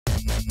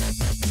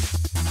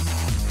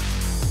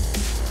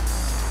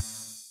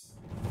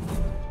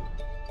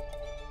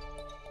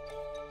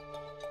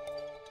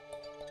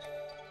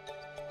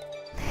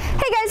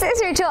This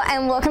is Rachel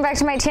and welcome back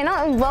to my channel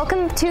and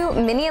welcome to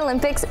Mini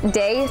Olympics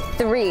Day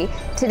 3.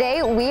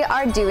 Today we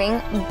are doing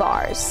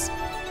bars.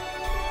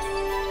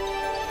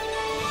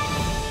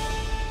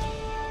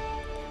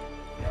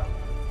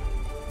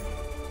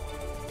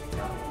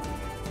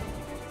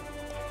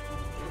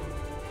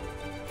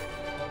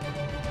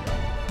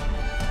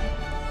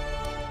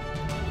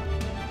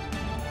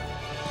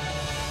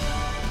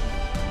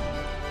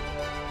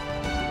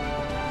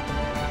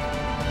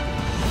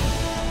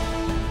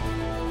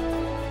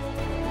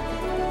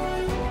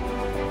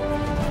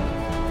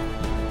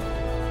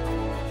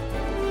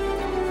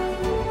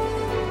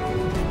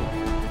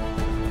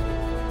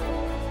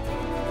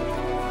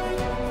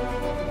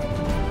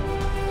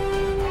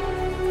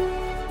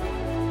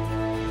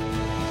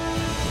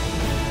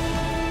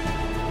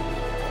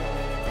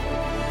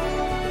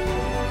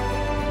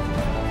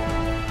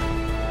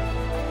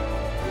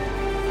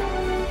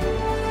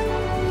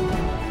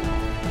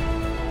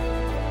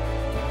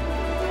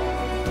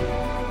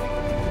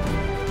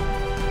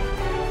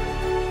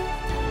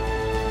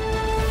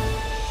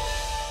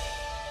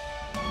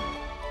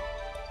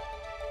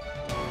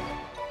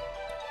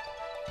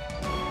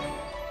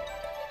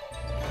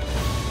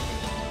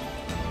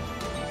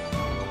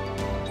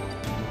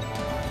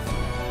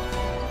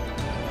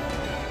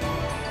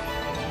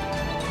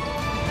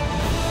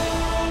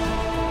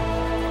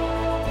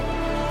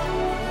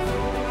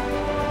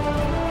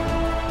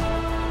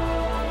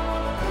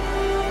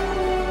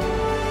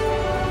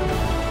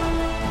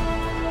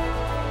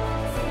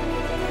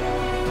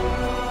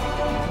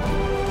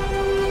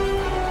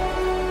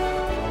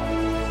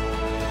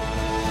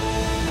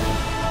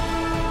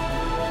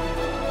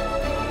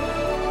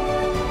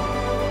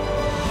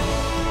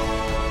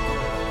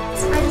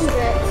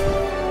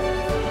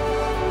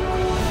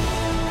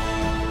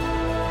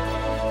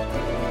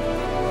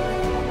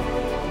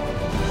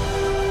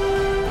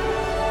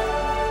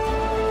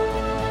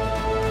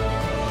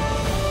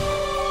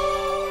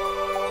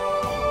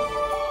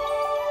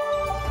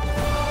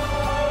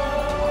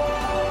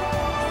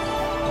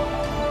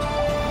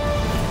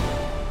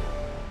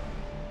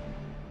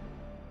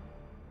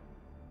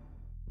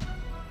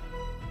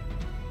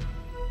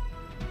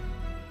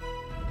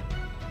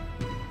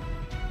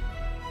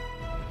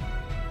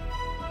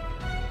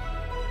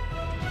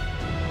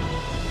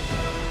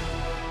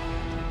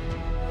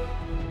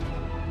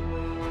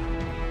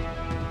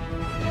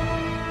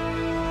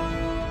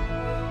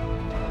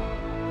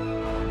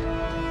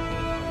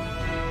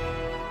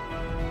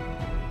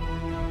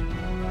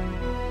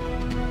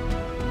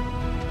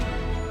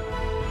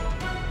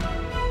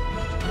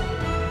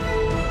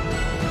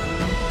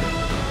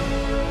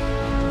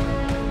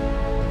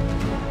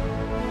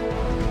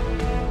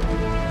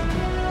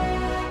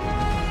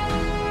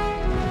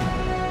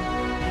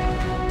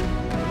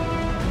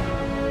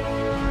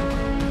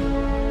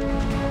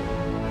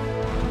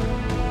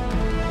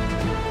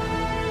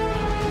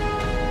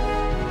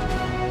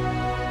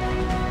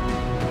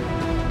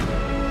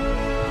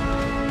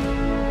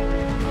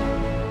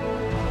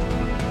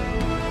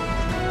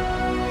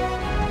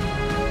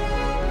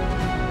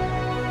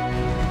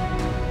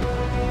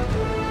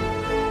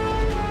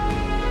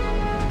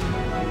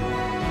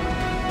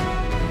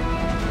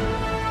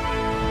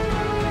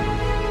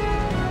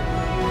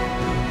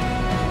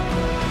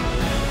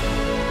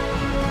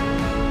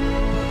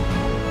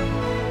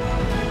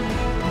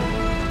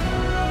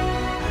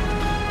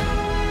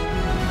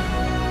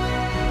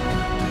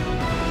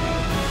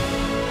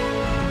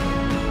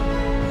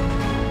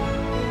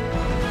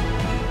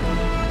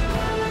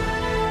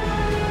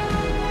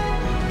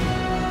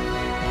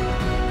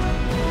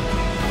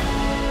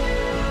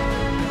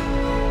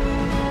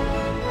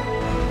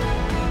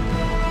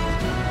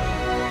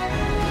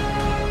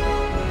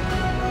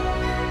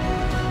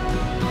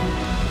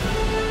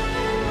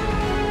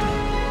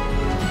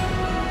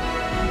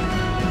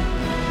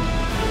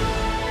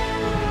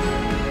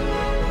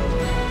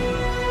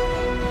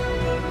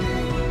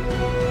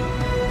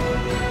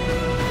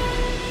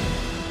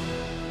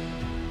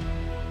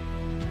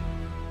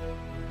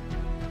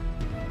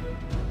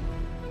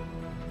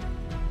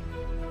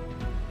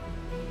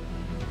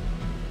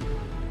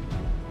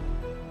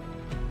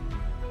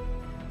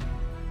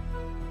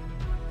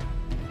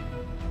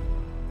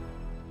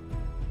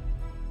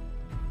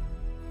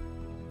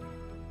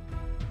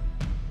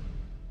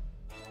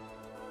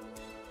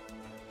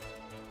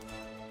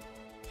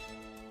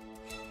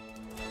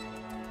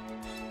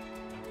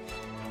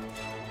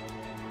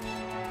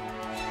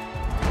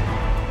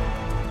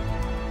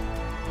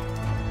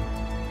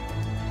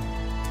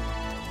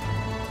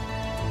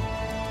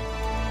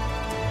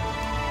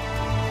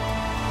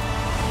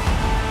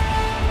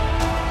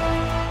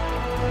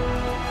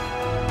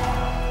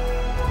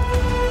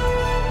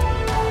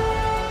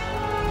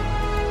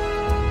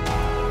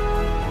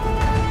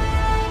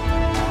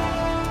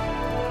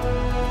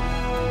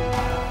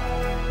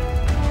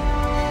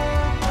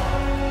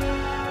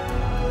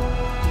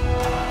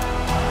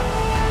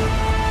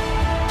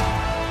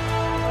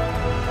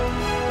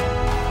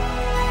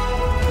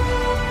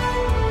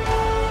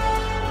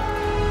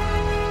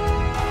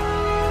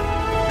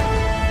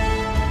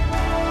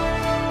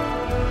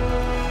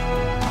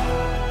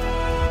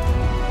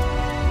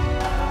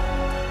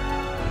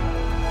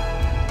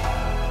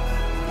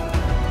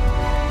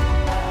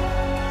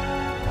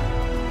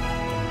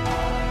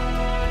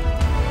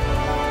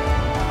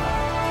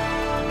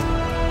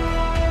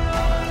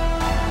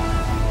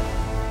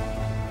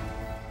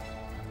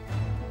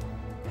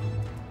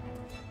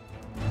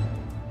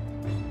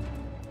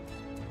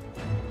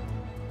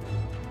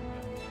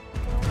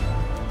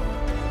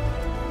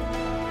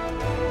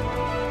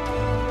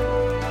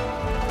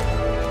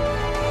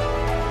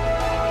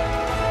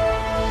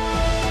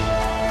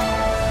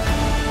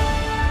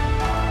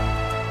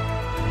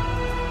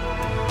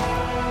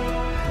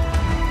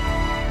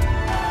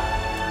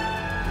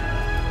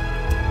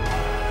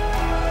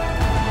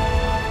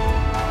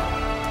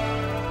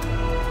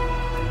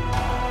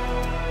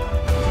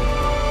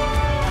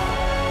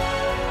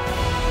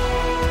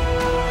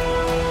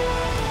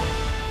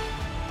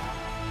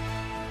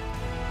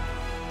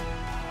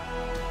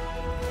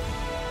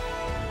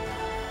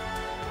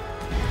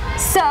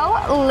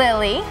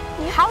 Lily,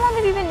 how long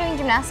have you been doing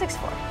gymnastics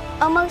for?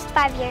 Almost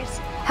 5 years.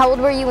 How old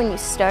were you when you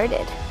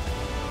started?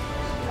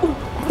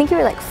 I think you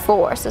were like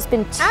 4, so it's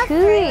been 2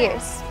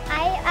 years.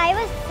 I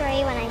was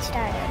 3 when I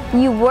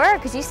started. You were,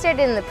 because you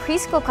started in the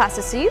preschool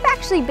classes, so you've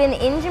actually been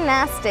in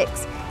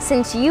gymnastics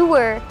since you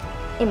were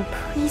in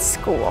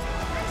preschool.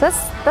 So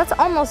that's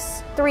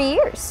almost 3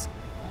 years.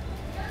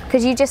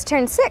 Because you just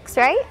turned 6,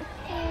 right?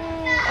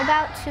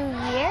 About 2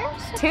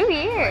 years? 2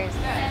 years.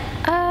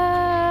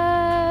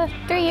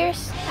 3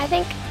 years, I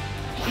think.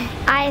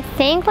 I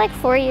think like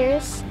 4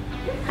 years.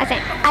 I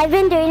think. I've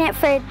been doing it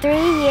for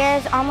 3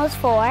 years, almost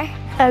 4.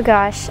 Oh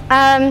gosh.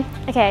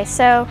 Okay,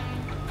 so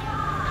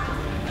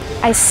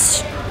I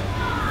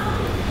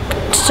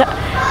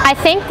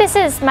think this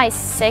is my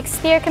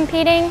 6th year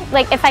competing.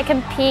 Like if I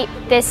compete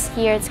this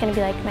year, it's gonna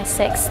be like my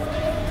 6th.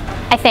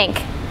 I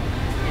think.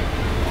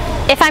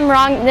 If I'm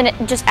wrong, then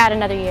just add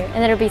another year, and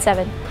then it'll be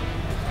 7.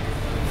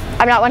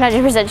 I'm not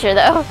 100% sure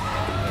though.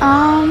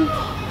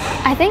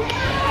 I think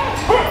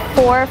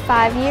 4 or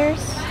 5 years.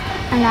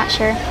 I'm not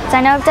sure. Because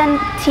I know I've done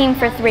team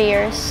for 3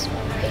 years.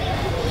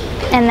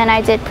 And then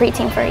I did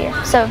pre-team for a year.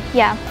 So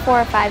yeah,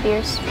 4 or 5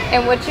 years.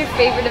 And what's your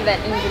favorite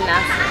event in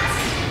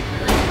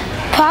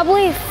gymnastics?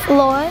 Probably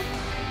floor,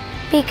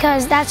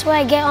 because that's where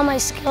I get all my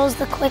skills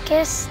the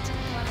quickest.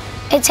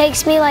 It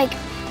takes me like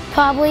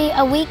probably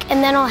a week,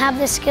 and then I'll have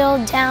the skill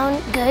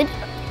down good.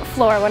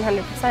 Floor,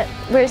 100%.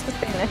 Where's the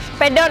Spanish?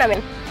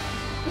 Perdóname.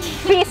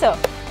 Piso,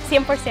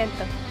 100%.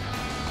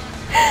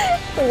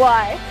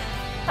 Why?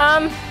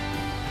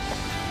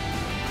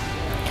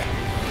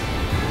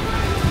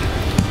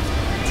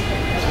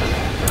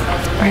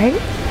 Right?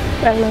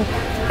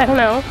 I don't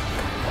know.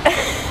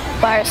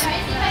 Bars.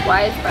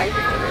 Why is bars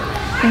your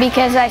favorite?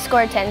 Because I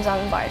scored 10s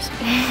on bars.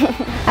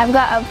 I've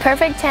got a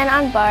perfect 10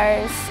 on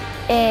bars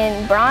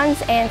in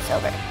bronze and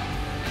silver.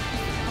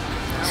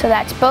 So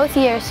that's both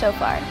years so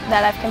far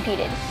that I've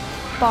competed.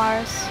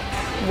 Bars.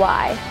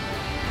 Why?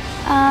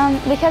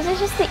 Because it's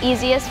just the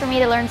easiest for me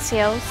to learn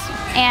skills,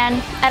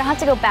 and I don't have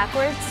to go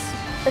backwards,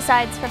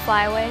 besides for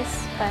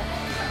flyaways, but...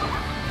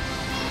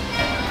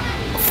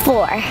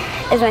 Floor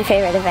is my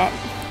favorite event.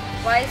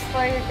 Why is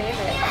floor your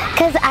favorite?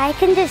 Because I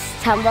can just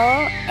tumble,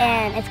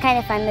 and it's kind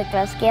of fun to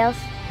throw skills.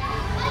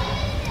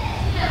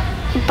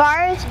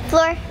 Bars,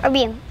 floor, or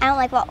beam. I don't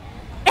like vault.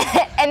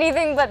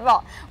 Anything but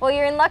vault. Well,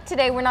 you're in luck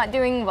today. We're not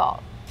doing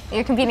vault.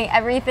 You're competing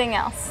everything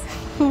else.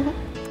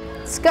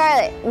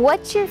 Scarlett,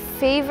 what's your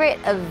favorite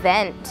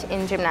event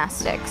in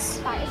gymnastics?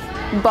 Bars.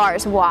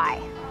 Bars.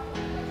 Why?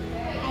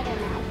 I don't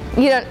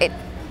know. You don't.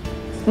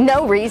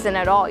 No reason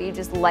at all. You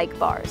just like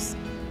bars.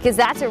 Because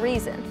that's a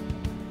reason.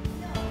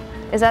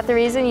 Is that the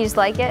reason you just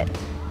like it?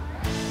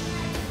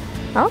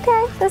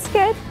 Okay, that's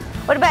good.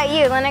 What about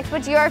you, Lennox?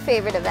 What's your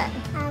favorite event?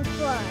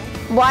 Floor.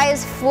 Why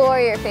is floor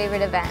your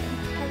favorite event?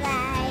 Because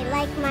I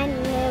like my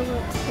new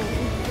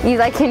routine. You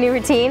like your new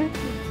routine?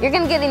 You're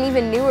gonna get an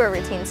even newer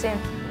routine soon,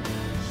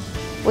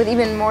 with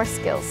even more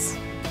skills.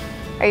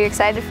 Are you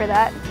excited for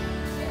that?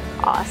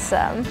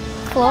 Awesome.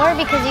 Floor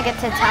because you get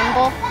to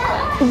tumble.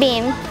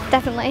 Beam,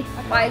 definitely.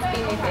 Why is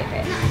beam your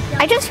favorite?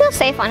 I just feel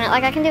safe on it,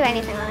 like I can do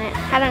anything on it.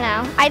 I don't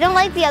know. I don't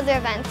like the other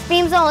events.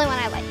 Beam's the only one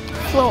I like.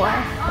 Floor.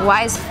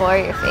 Why is floor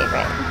your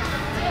favorite?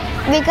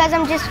 Because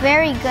I'm just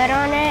very good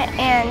on it,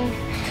 and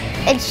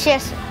it's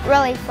just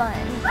really fun.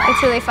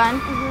 It's really fun?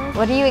 Mm-hmm.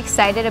 What are you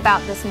excited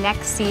about this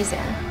next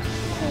season?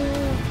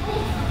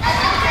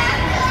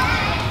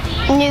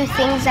 New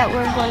things that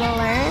we're going to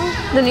learn.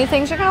 The new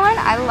things you're gonna learn?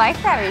 I like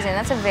that reason.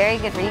 That's a very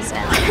good reason.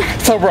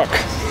 So Brooke,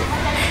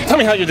 tell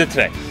me how you did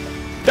today.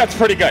 That's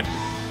pretty good.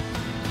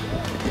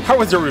 How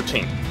was your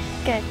routine?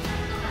 Good.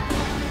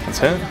 That's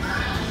it?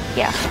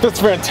 Yeah. That's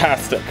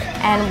fantastic.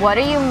 And what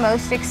are you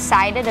most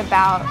excited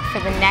about for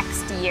the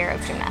next year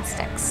of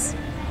gymnastics?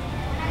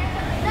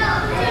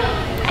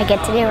 I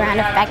get to do a round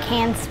of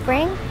backhand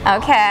spring.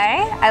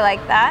 Okay, I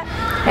like that.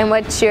 And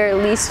what's your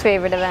least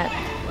favorite event?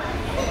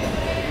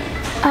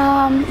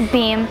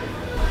 Beam.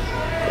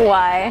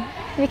 Why?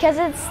 Because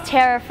it's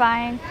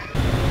terrifying.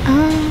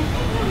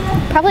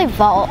 Probably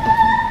vault.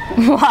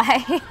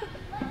 Why?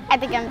 I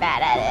think I'm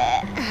bad at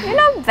it. You're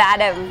not bad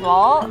at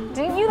vault.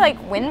 Didn't you like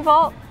win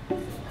vault?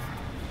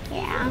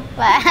 Yeah,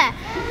 but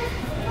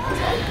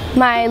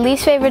My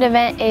least favorite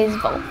event is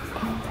vault.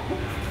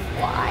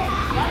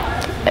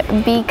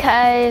 why?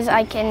 Because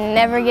I can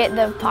never get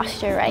the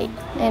posture right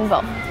in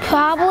vault.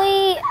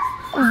 Probably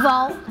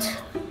vault,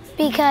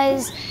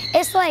 because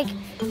it's like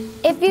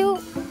if you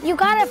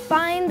gotta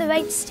find the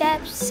right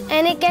steps,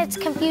 and it gets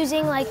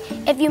confusing. Like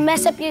if you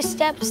mess up your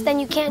steps, then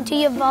you can't do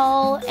your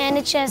vault, and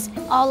it's just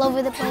all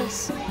over the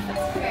place.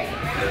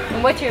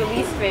 And what's your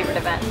least favorite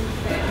event?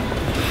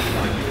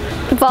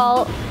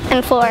 Vault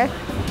and floor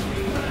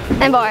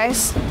and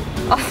bars.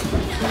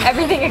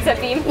 Everything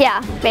except beam?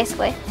 Yeah,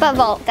 basically. But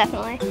vault,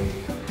 definitely.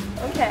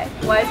 Okay.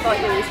 Why is vault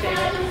your least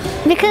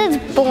favorite? Because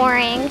it's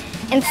boring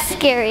and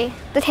scary.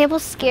 The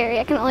table's scary.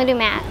 I can only do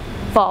mat.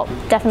 Vault,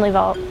 definitely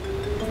vault.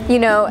 You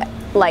know,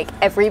 like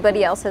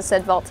everybody else has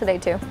said vault today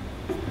too.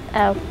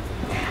 Oh.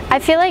 I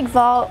feel like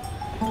vault,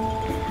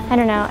 I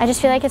don't know. I just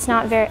feel like it's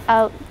not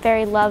a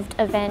very loved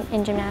event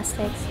in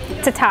gymnastics.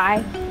 It's a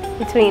tie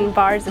between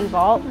bars and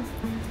vault.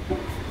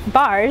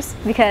 Bars,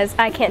 because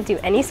I can't do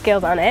any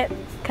skills on it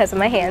because of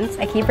my hands.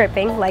 I keep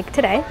ripping, like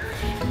today.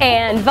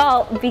 And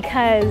vault,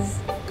 because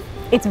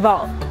it's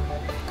vault.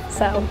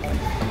 So.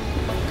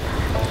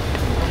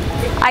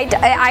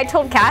 I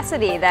told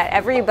Cassidy that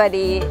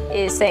everybody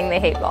is saying they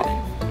hate vault.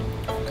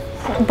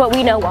 But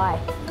we know why.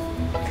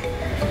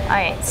 All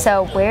right,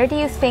 so where do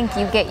you think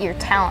you get your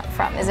talent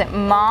from? Is it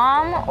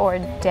mom or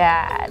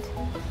dad?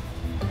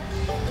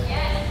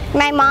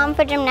 My mom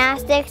for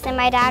gymnastics and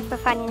my dad for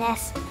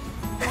funniness.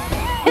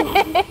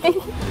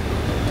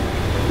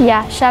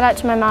 Yeah, shout out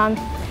to my mom.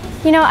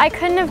 You know, I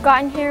couldn't have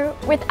gotten here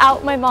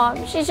without my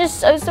mom. She's just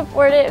so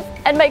supportive.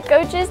 And my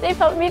coaches, they've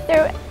helped me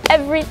through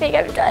everything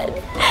I've done.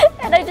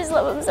 And I just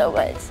love them so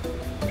much.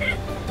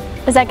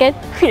 Is that good?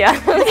 Yeah.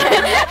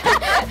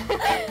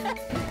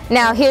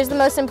 Now, here's the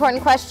most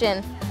important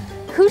question.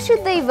 Who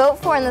should they vote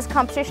for in this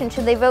competition?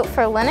 Should they vote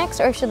for Lennox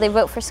or should they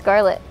vote for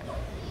Scarlett?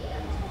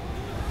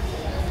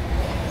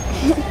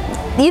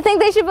 You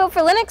think they should vote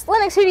for Lennox?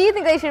 Lennox, who do you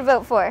think they should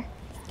vote for?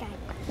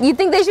 You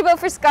think they should vote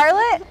for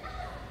Scarlett?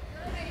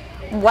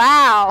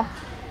 Wow.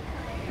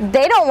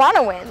 They don't want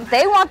to win.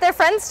 They want their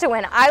friends to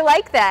win. I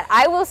like that.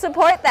 I will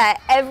support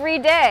that every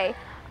day.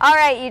 All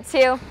right, you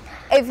two.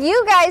 If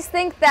you guys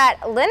think that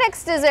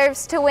Lennox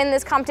deserves to win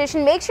this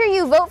competition, make sure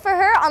you vote for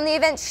her on the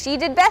event she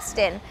did best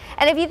in.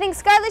 And if you think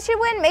Scarlett should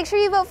win, make sure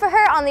you vote for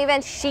her on the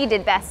event she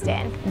did best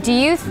in. Do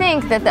you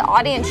think that the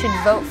audience should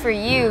vote for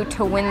you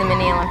to win the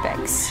Mini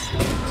Olympics?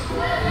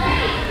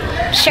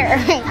 Sure.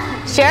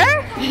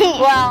 Sure?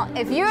 Well,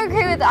 if you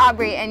agree with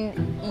Aubrey and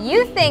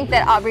you think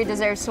that Aubrey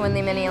deserves to win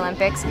the Mini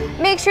Olympics,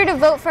 make sure to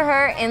vote for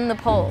her in the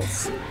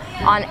polls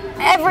on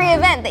every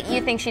event that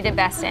you think she did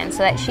best in so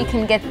that she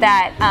can get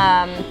that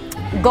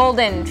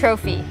golden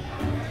trophy.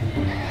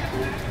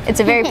 It's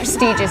a very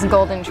prestigious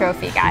golden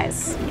trophy,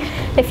 guys.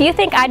 If you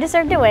think I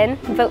deserve to win,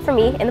 vote for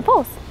me in the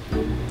polls.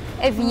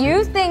 If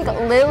you think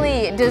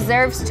Lily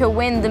deserves to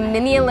win the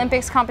Mini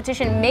Olympics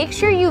competition, make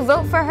sure you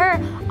vote for her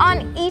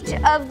on each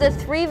of the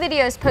 3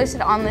 videos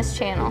posted on this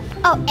channel.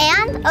 Oh,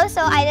 and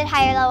also I did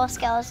higher level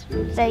skills,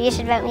 so you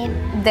should vote me.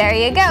 There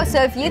you go.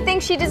 So if you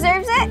think she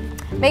deserves it,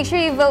 make sure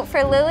you vote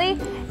for Lily,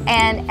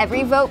 and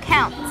every vote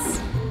counts.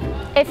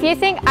 If you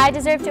think I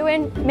deserve to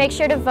win, make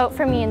sure to vote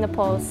for me in the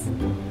polls.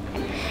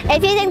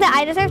 If you think that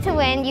I deserve to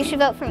win, you should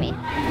vote for me.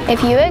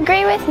 If you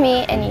agree with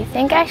me and you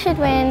think I should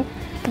win,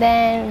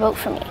 then vote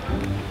for me.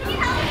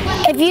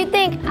 If you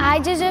think I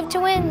deserve to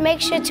win,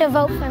 make sure to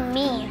vote for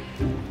me.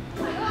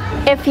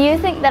 If you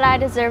think that I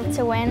deserve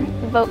to win,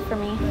 vote for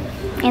me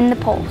in the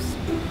polls.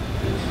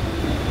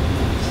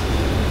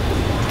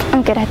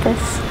 I'm good at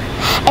this.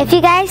 If you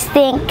guys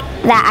think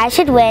that I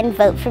should win,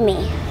 vote for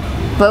me.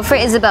 Vote for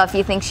Isabel if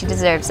you think she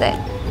deserves it.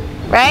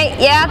 Right?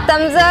 Yeah,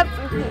 thumbs up.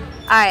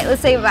 All right,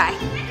 let's say bye.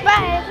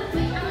 Bye.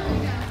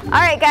 All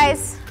right,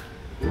 guys,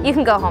 you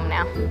can go home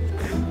now.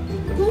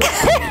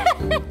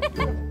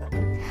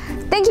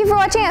 Thank you for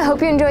watching. I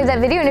hope you enjoyed that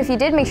video, and if you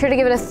did, make sure to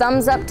give it a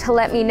thumbs up to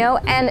let me know.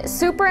 And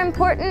super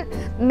important,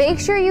 make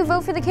sure you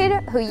vote for the kid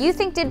who you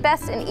think did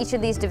best in each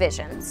of these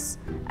divisions.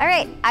 All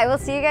right, I will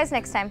see you guys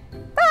next time.